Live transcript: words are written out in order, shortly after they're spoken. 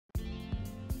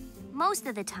Most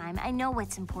of the time, I know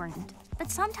what's important,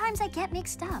 but sometimes I get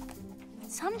mixed up.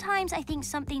 Sometimes I think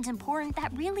something's important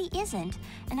that really isn't,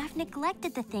 and I've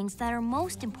neglected the things that are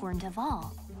most important of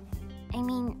all. I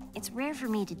mean, it's rare for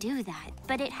me to do that,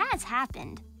 but it has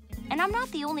happened. And I'm not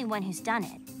the only one who's done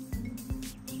it.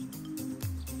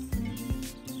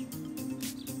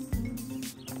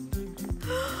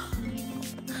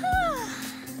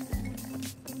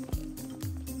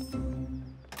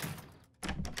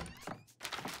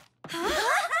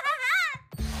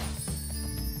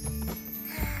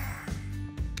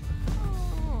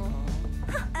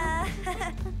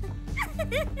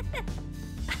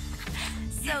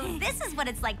 So this is what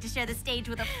it's like to share the stage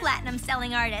with a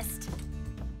platinum-selling artist.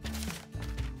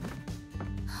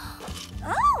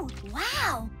 Oh,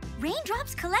 wow!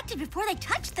 Raindrops collected before they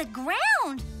touched the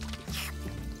ground.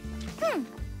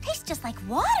 Tastes just like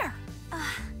water.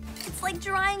 It's like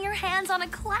drying your hands on a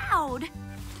cloud.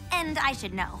 And I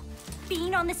should know,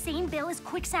 Being on the same bill as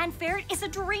Quicksand Ferret is a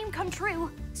dream come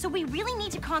true. So we really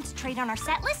need to concentrate on our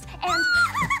set list and...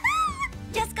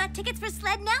 Just got tickets for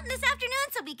Sled Mountain this afternoon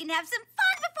so we can have some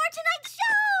fun before tonight's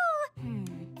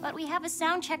show! But we have a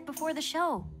sound check before the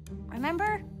show.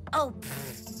 Remember? Oh,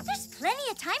 there's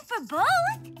plenty of time for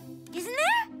both, isn't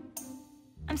there?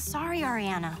 I'm sorry,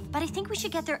 Auriana, but I think we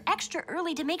should get there extra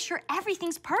early to make sure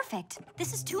everything's perfect.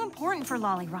 This is too important for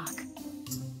LoliRock.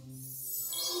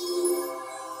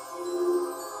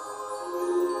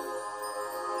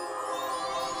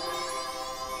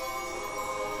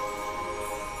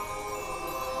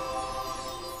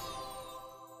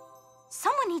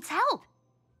 Someone needs help.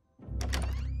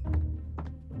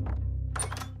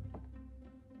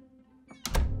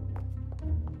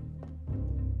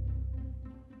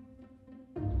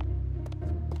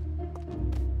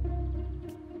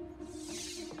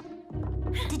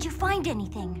 Did you find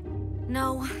anything?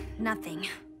 No, nothing.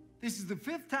 This is the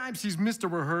 5th time she's missed a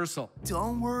rehearsal.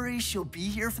 Don't worry, she'll be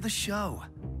here for the show.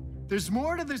 There's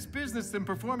more to this business than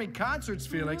performing concerts,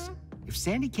 Felix. If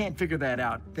Sandy can't figure that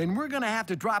out, then we're gonna have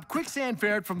to drop Quicksand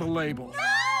Ferret from the label.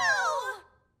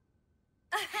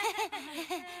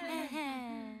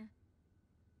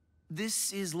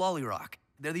 This is LoliRock.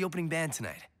 They're the opening band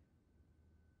tonight.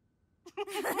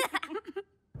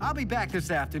 I'll be back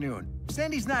this afternoon. If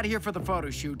Sandy's not here for the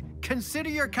photo shoot, consider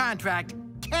your contract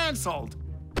canceled.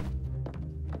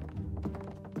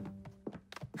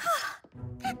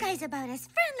 That guy's about as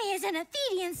friendly as an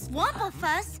Athenian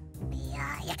Swamplefuss.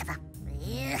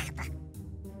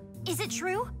 Is it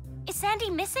true? Is Sandy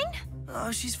missing?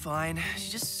 Oh, she's fine.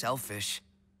 She's just selfish.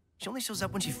 She only shows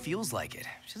up when she feels like it.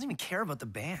 She doesn't even care about the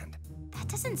band. That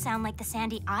doesn't sound like the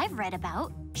Sandy I've read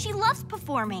about. She loves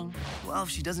performing. Well, if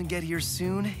she doesn't get here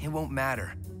soon, it won't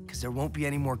matter. Because there won't be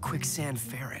any more Quicksand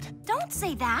Ferret. Don't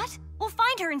say that. We'll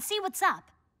find her and see what's up.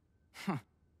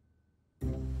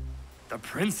 The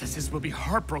princesses will be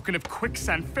heartbroken if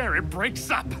Quicksand Ferret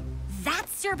breaks up.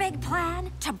 That's your big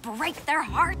plan? To break their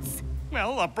hearts?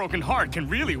 Well, a broken heart can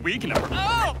really weaken a...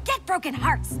 Oh! Forget broken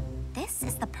hearts! This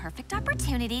is the perfect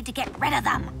opportunity to get rid of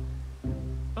them.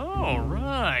 Oh,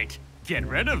 right. Get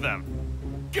rid of them.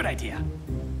 Good idea.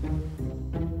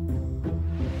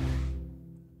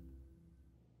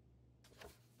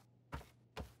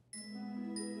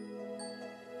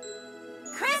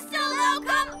 Crystal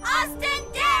Locum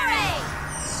Ostendere!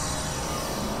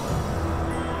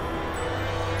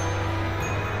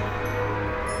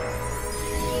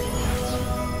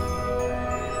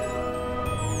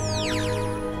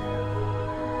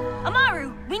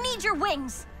 Amaru, we need your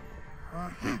wings.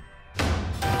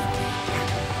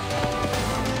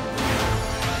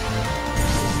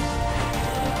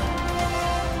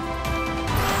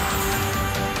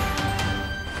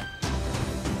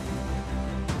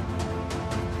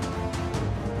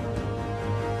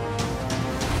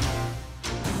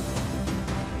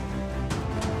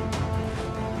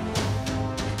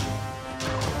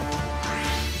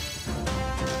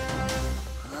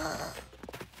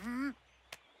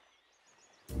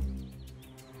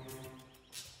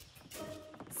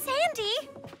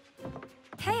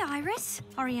 Hey, Iris,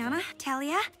 Auriana,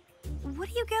 Talia. What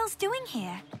are you girls doing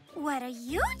here? What are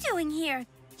you doing here?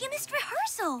 You missed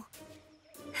rehearsal.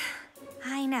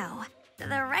 I know. The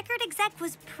record exec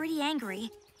was pretty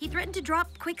angry. He threatened to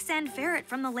drop Quicksand Ferret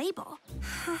from the label.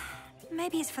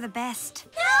 Maybe it's for the best.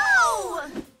 No!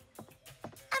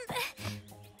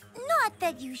 Not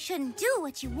that you shouldn't do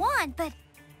what you want, but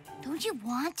don't you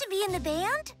want to be in the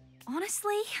band?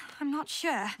 Honestly, I'm not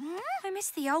sure. I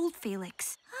miss the old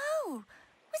Felix. Oh,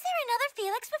 was there another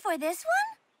Felix before this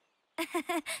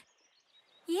one?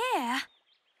 Yeah,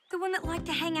 the one that liked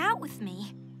to hang out with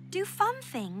me, do fun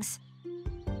things.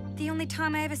 The only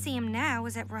time I ever see him now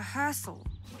is at rehearsal.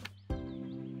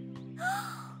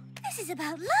 This is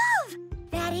about love!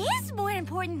 That is more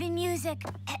important than music.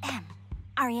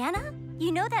 Auriana,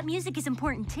 you know that music is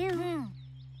important too.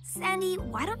 Sandy,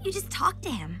 why don't you just talk to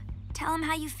him? Tell him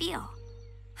how you feel.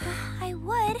 I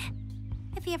would,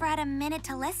 if he ever had a minute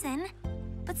to listen.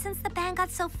 But since the band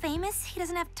got so famous, he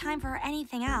doesn't have time for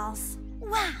anything else.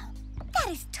 Wow,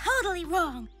 that is totally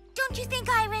wrong. Don't you think,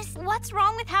 Iris? What's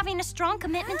wrong with having a strong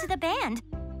commitment to the band?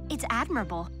 It's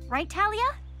admirable, right, Talia?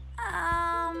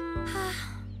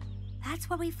 That's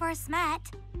where we first met,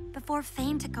 before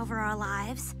fame took over our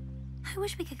lives. I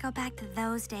wish we could go back to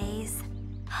those days.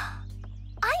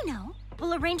 I know.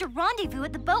 We'll arrange a rendezvous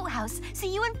at the boathouse so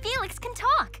you and Felix can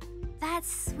talk.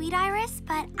 That's sweet, Iris,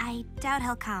 but I doubt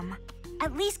he'll come.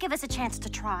 At least give us a chance to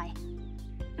try.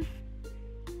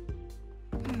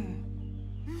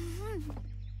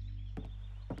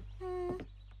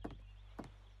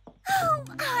 Oh,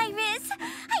 Iris!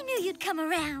 I knew you'd come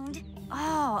around.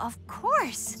 Oh, of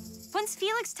course. Once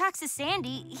Felix talks to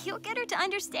Sandy, he'll get her to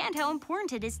understand how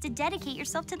important it is to dedicate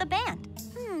yourself to the band.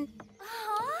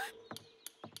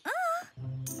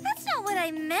 That's not what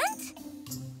I meant.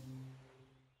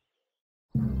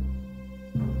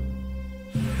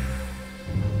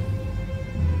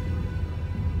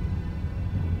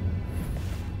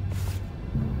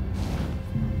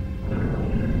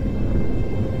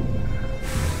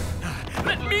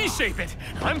 Let me shape it!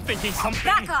 I'm thinking something...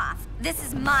 Back off! This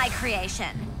is my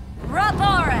creation.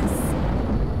 Raboris!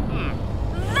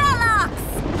 Velox!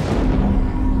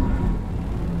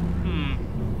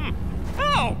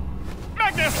 Oh!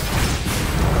 Magnus!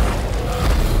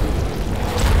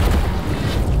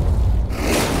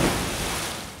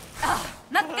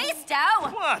 Mephisto!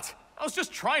 What? I was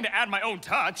just trying to add my own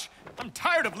touch. I'm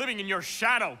tired of living in your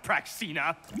shadow,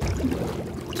 Praxina.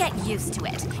 Get used to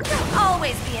it. You'll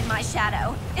always be in my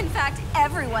shadow. In fact,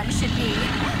 everyone should be.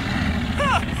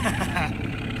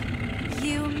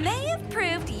 You may have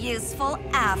proved useful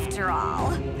after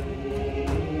all.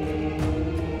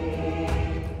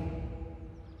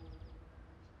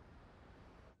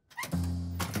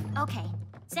 Okay,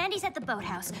 Sandy's at the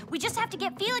boathouse. We just have to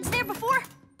get Felix there before...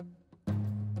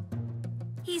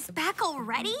 He's back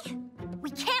already? We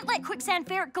can't let Quicksand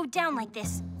Ferret go down like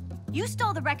this. You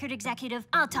stole the record executive.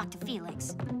 I'll talk to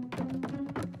Felix.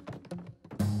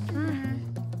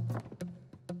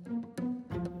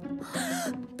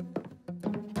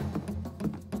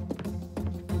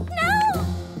 No!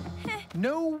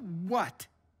 No what?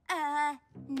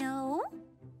 No.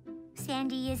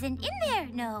 Sandy isn't in there,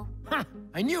 no. Huh,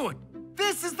 I knew it.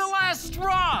 This is the last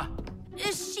straw.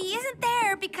 She isn't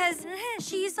there because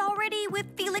she's already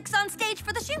with Felix on stage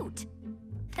for the shoot.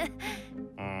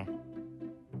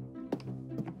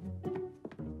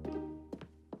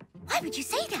 Why would you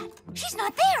say that? She's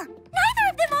not there. Neither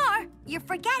of them are. You're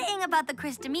forgetting about the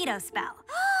Cristomito spell.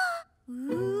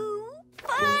 Ooh,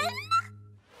 fun.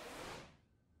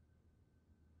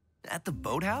 At the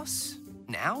boathouse?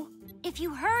 Now? If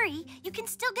you hurry, you can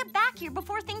still get back here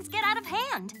before things get out of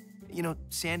hand. You know,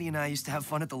 Sandy and I used to have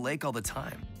fun at the lake all the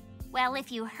time. Well, if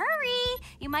you hurry,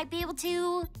 you might be able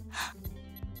to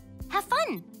have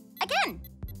fun again.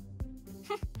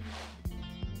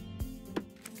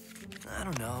 I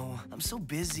don't know. I'm so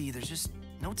busy. There's just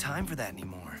no time for that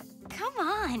anymore. Come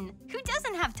on. Who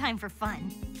doesn't have time for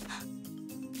fun?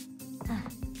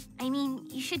 I mean,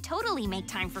 you should totally make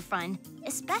time for fun,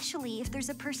 especially if there's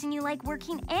a person you like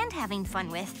working and having fun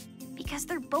with, because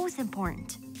they're both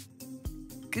important.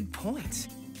 Good point.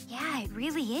 Yeah, it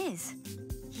really is.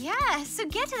 Yeah, so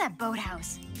get to that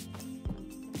boathouse.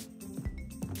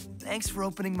 Thanks for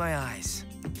opening my eyes.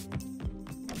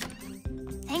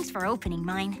 Thanks for opening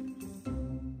mine.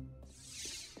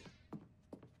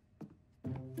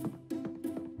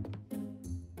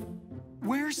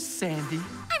 Where's Sandy?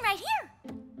 I'm right here.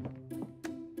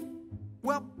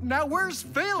 Well, now where's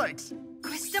Felix?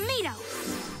 Cristomito!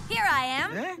 Here I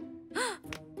am. Eh?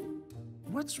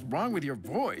 What's wrong with your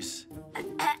voice?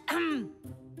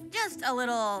 Just a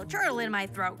little churl in my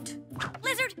throat.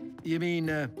 Lizard! You mean,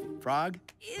 frog?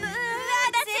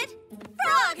 That's it!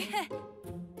 Frog!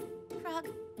 Frog.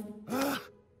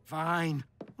 Fine.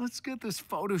 Let's get this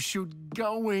photo shoot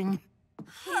going.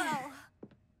 Oh.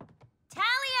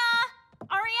 Talia!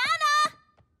 Auriana!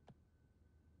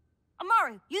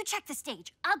 Amaru, you check the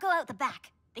stage. I'll go out the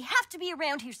back. They have to be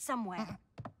around here somewhere.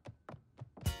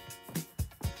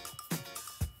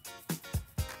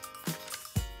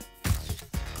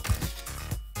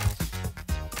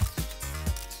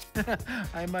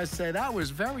 I must say, that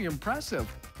was very impressive.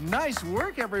 Nice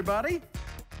work, everybody.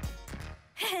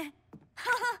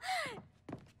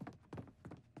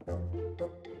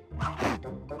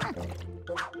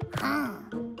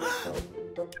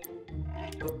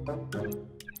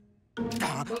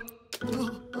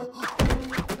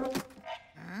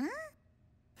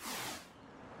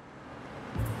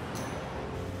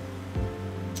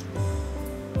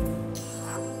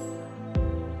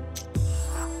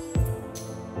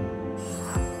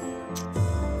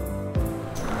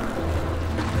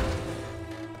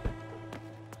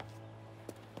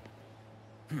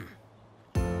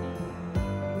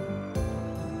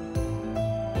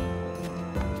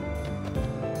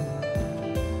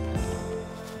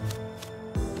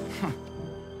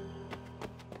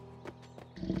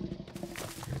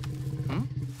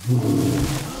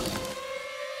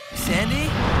 Sandy?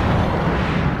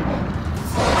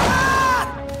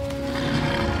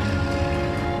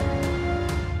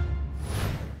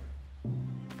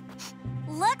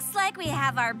 Looks like we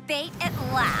have our bait at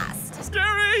last.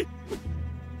 Scary!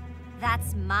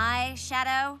 That's my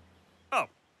shadow. Oh,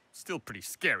 still pretty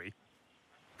scary.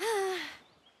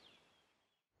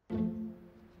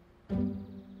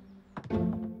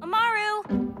 Amaru!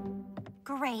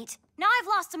 Great. Now I've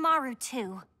lost Amaru,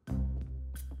 too.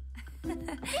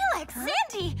 Felix,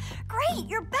 Sandy! Great,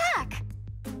 you're back!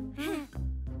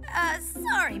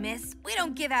 Sorry, miss. We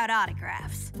don't give out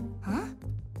autographs. Huh?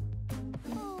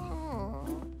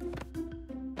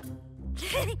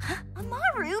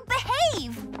 Amaru,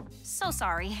 behave! So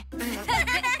sorry.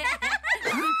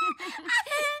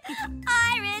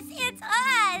 Iris, it's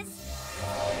us!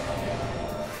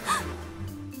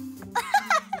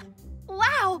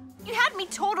 Wow, you had me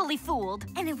totally fooled.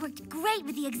 And it worked great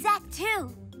with the exec,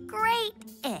 too.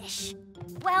 Great-ish.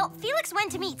 Well, Felix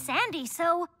went to meet Sandy,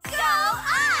 so... Go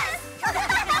us!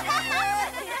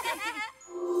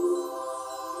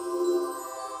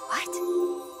 What?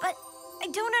 But I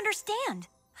don't understand.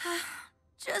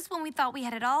 Just when we thought we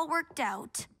had it all worked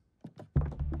out.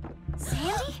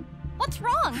 Sandy? What's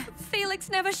wrong? Felix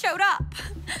never showed up.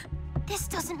 This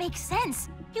doesn't make sense.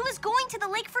 He was going to the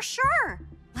lake for sure.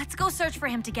 Let's go search for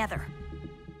him together.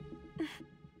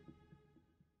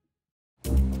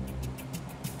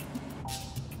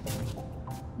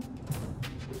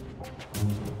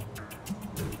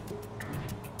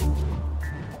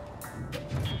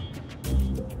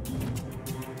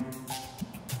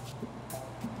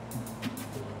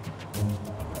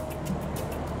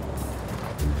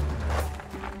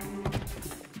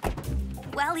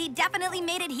 Well, he definitely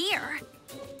made it here.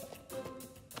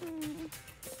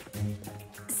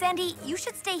 Sandy, you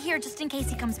should stay here just in case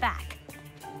he comes back.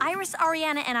 Iris,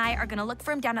 Auriana, and I are gonna look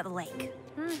for him down at the lake.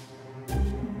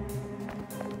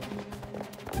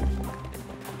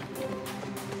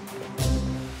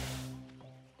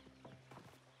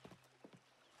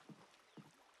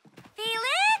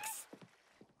 Felix?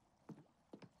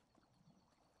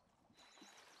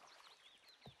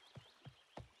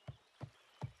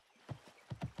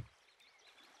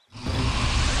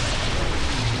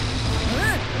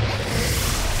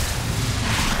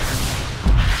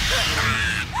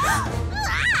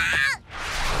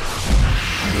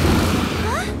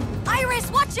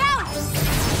 Iris, watch out!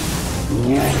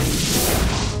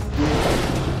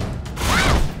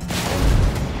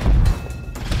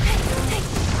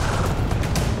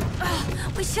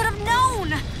 We should have known!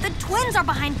 The twins are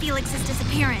behind Felix's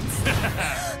disappearance.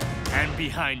 And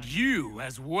behind you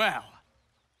as well.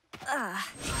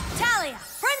 Talia,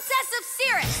 Princess of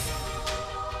Cirrus!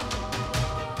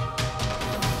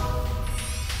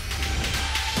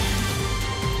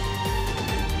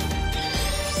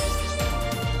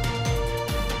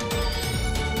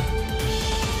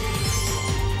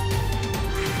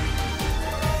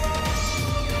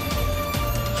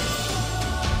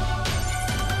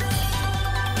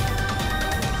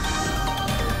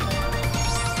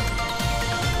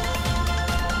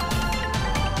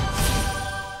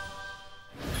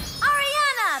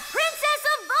 Auriana, Princess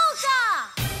of Volta!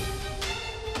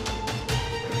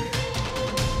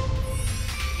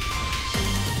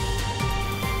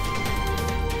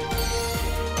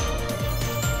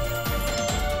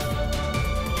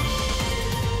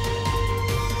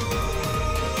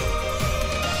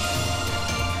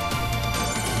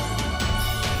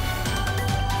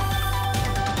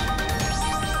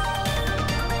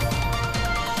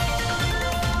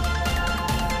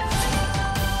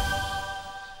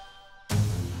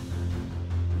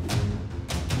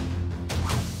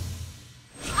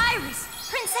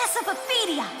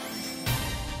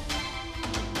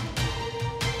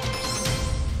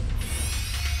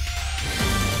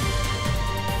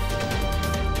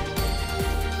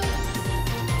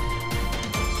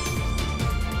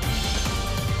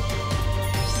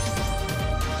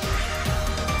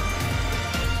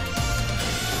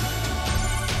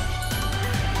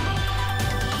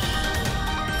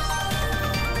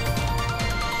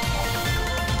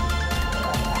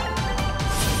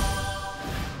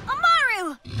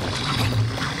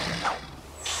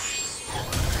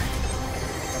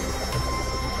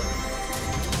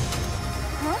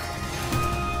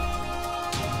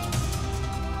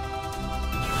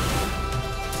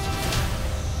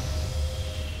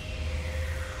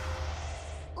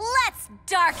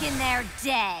 back in their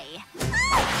day.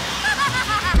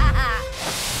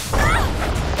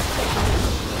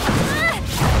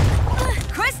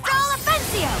 Crystal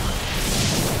Offensio!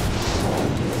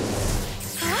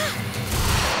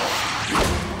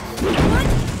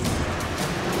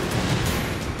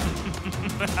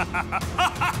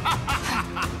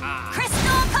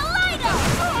 Crystal Kaleido!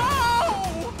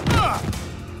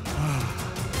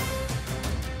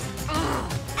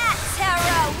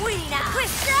 Attarawina!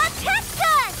 Crystal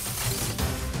Texas!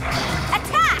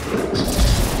 Attack!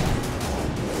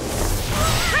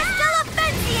 Crystal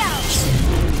Offensio!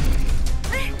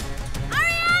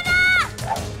 Auriana!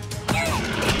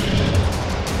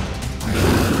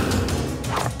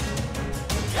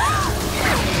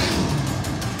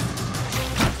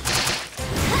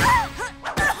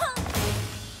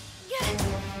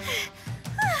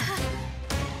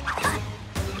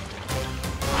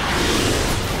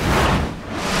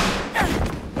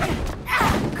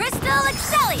 Crystal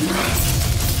Excelli!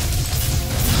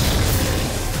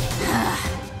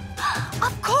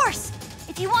 Of course!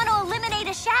 If you want to eliminate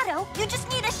a shadow, you just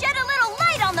need to shed a little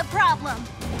light on the problem.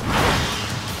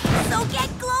 So get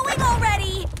glowing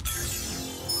already!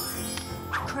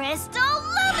 Crystal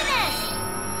Luminous!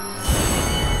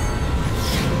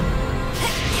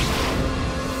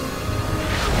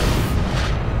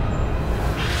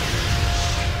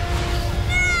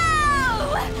 No!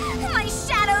 My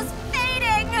shadow's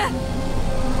fading!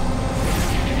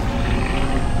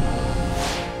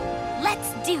 Let's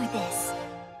do this.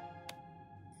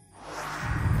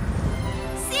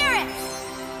 Cirrus!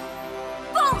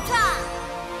 Volta!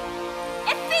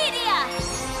 Ephedia!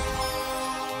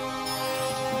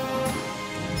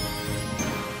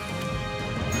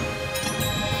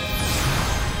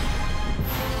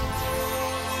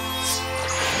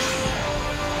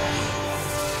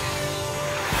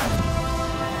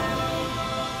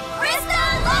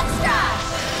 Crystal Luxtra!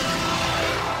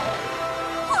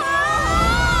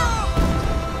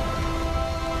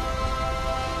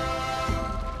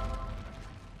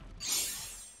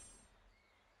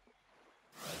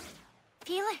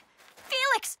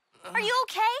 Felix, are you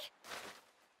okay?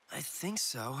 I think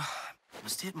so. I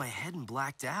must have hit my head and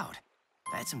blacked out.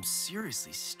 I had some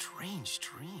seriously strange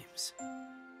dreams.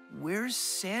 Where's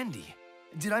Sandy?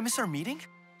 Did I miss our meeting?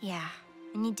 Yeah,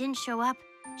 and you didn't show up.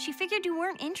 She figured you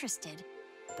weren't interested.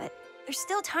 But there's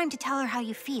still time to tell her how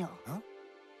you feel. Huh?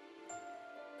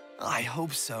 I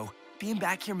hope so. Being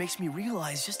back here makes me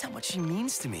realize just how much she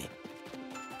means to me.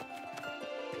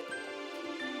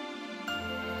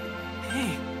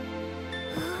 Hey.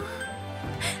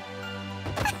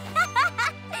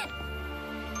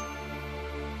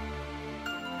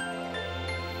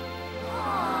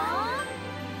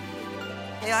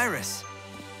 Hey, Iris.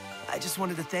 I just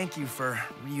wanted to thank you for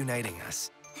reuniting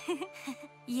us.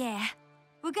 Yeah.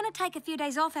 We're gonna take a few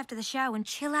days off after the show and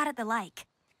chill out at the lake.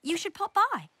 You should pop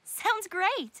by. Sounds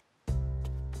great.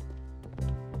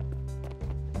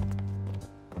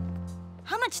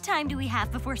 How much time do we have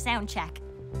before sound check?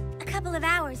 A couple of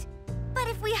hours. But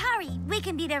if we hurry, we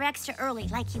can be there extra early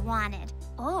like you wanted.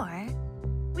 Or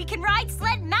we can ride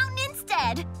Sled Mountain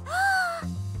instead.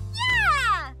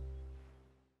 Yeah!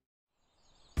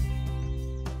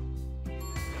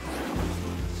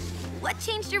 What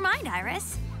changed your mind,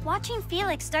 Iris? Watching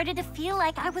Felix started to feel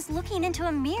like I was looking into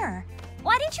a mirror.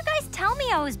 Why didn't you guys tell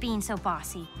me I was being so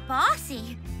bossy?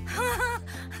 Bossy?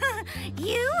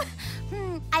 You?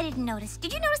 I didn't notice.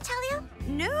 Did you notice, Talia?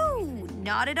 No,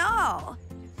 not at all.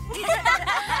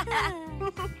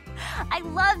 I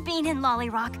love being in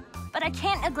LoliRock, but I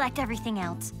can't neglect everything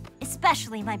else,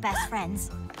 especially my best friends.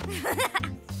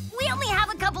 We only have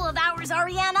a couple of hours,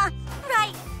 Auriana.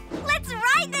 Right. Let's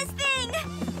ride this thing!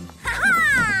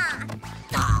 Ha-ha!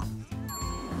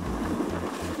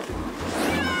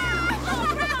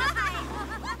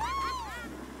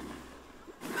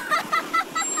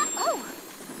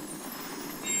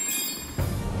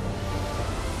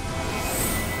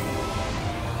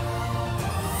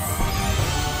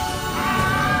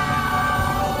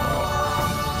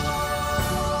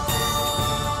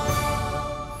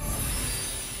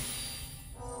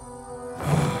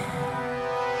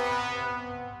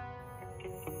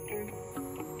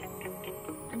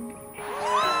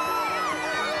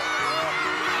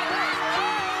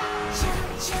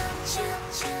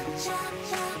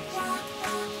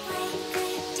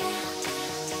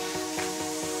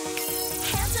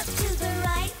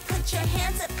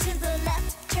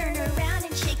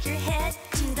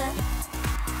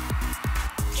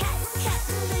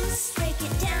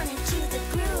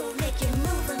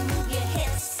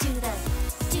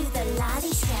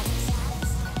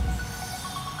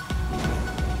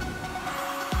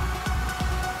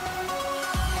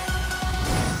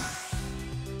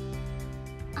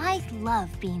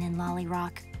 love being in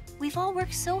LoliRock. We've all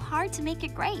worked so hard to make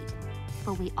it great.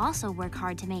 But we also work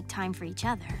hard to make time for each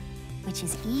other, which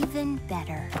is even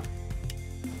better.